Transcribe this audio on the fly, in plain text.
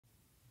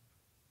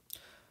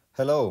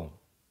Hello,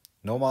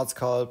 Nomad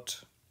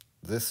Sculpt.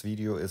 This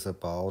video is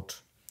about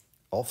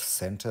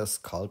off-center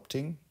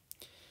sculpting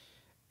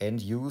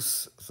and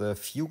use the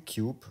view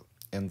cube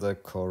in the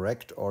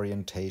correct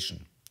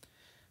orientation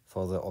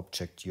for the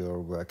object you're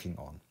working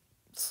on.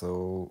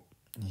 So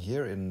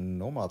here in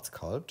Nomad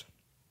Sculpt,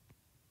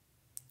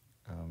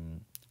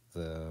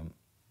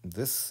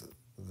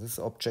 this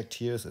object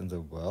here is in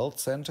the world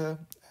center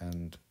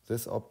and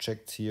this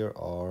object here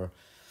are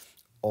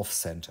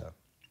off-center.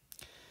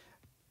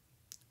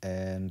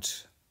 And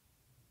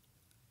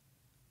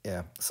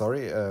yeah,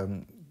 sorry,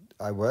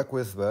 I work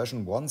with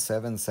version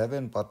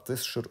 1.77, but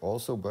this should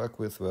also work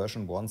with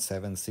version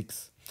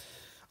 1.76.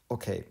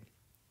 Okay,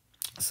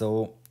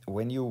 so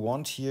when you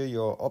want here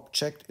your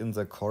object in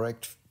the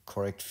correct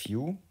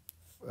view,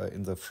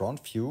 in the front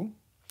view,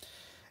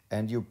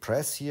 and you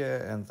press here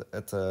and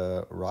at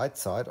the right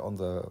side on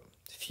the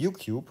view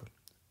cube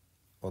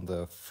on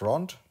the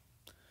front,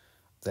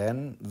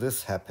 then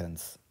this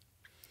happens.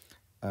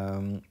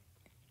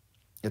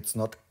 It's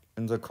not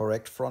in the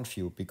correct front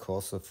view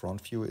because the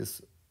front view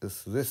is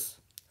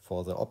this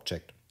for the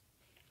object.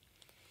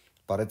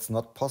 But it's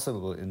not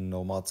possible in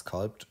Nomad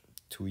Sculpt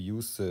to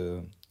use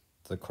the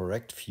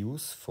correct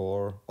views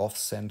for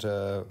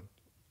off-center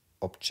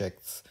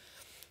objects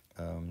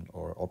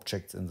or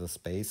objects in the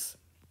space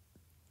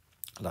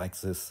like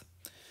this.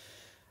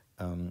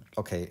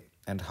 Okay,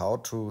 and how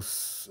to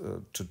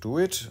do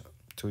it,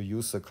 to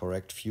use the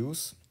correct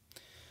views.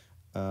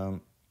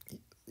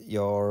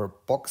 Your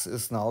box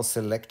is now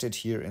selected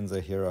here in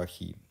the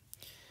hierarchy,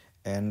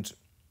 and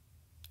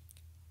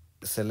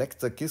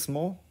select the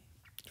gizmo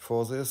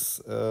for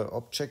this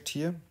object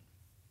here,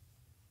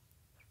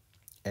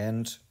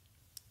 and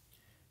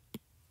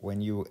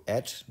when you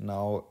add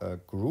now a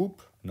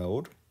group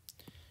node,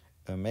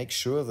 make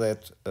sure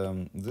that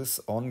this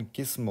on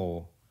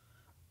gizmo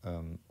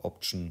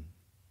option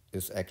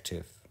is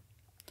active,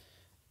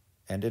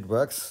 and it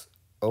works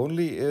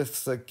only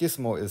if the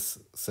gizmo is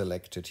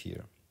selected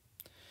here.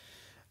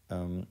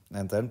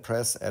 And then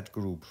press add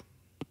group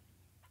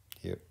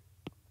here,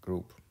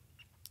 group,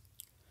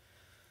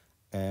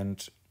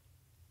 and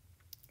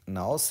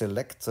now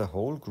select the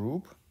whole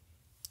group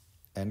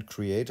and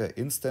create an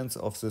instance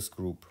of this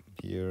group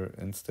here,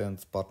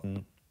 instance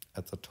button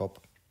at the top.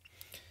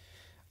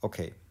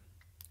 Okay,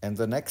 and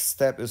the next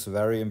step is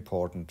very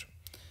important.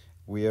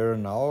 We are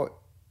now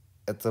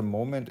at the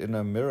moment in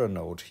a mirror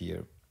node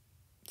here,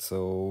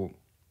 so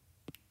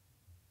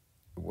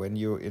when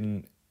you're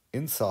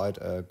inside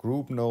a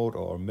group node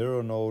or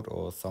mirror node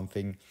or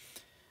something,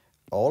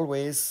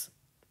 always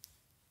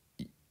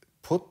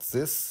put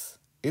this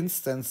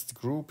instanced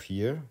group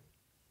here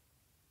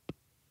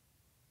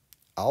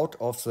out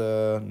of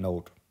the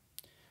node.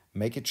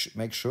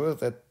 Make sure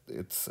that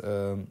it's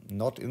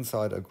not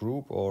inside a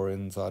group or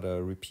inside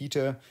a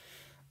repeater.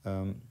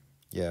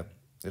 Yeah,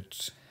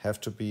 it have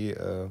to be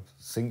a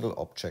single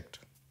object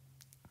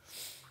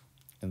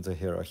in the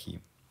hierarchy.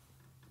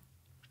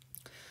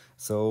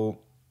 So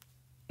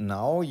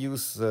now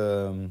use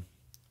the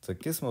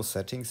gizmo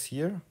settings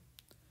here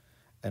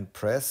and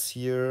press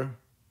here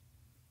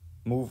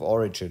move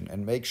origin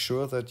and make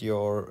sure that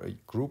your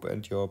group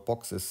and your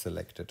box is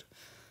selected.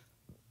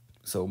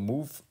 So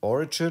move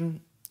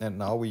origin, and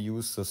now we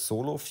use the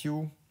solo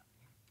view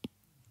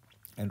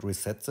and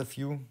reset the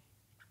view.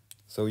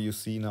 So you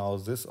see now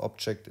this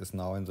object is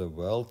now in the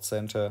world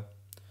center,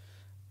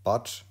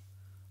 but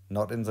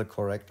not in the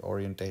correct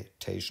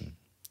orientation.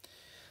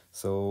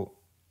 So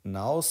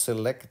now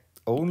select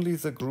only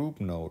the group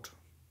node,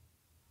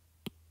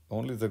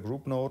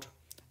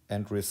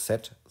 and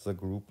reset the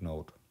group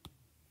node.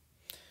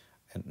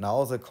 And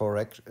now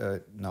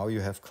now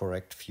you have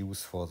correct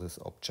views for this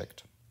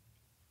object.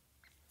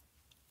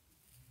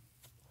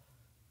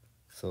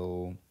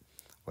 So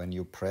when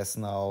you press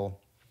now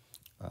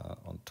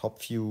on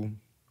top view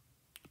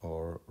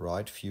or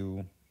right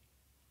view,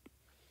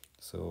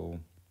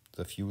 so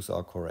the views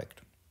are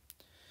correct.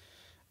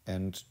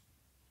 And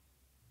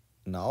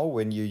now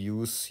when you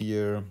use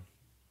here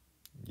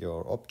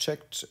your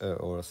object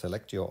or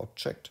select your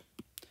object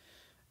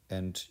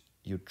and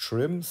you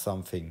trim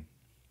something,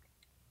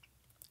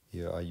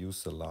 here I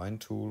use the line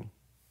tool.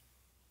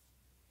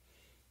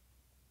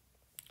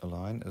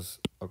 Align is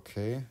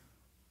okay,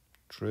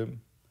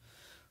 trim.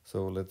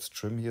 So let's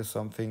trim here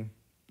something.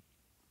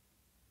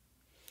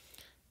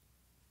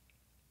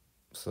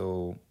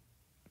 So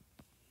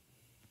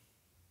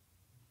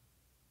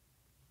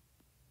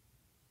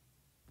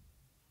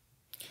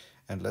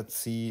and let's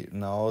see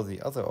now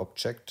the other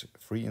object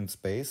free in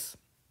space.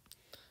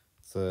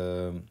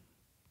 The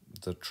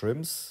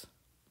trims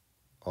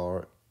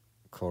are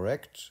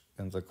correct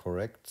in the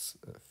correct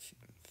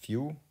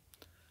view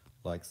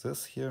like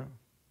this here,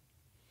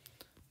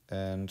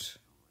 and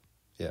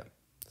yeah,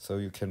 so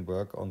you can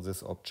work on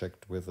this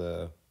object with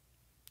a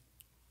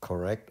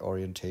correct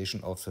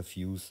orientation of the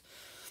views.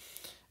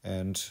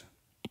 And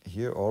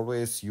here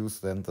always use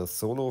then the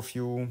solo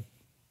view,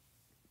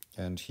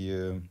 and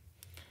here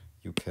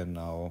you can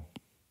now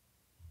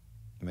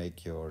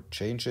make your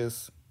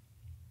changes.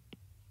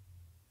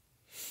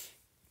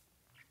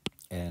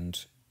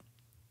 And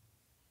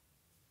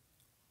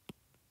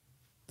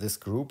this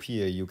group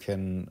here you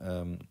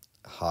can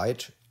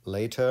hide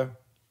later,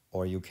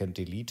 or you can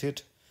delete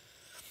it.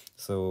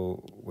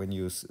 So when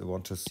you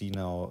want to see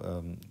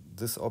now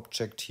this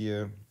object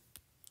here,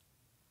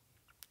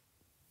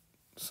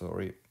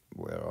 sorry,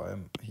 where I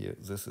am here,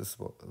 this is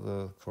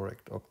the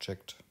correct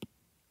object.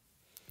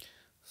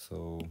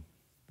 So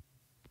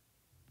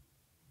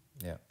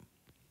yeah.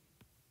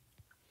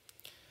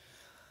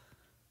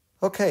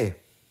 Okay,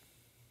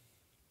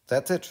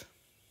 that's it.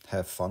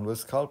 Have fun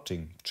with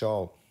sculpting.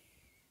 Ciao.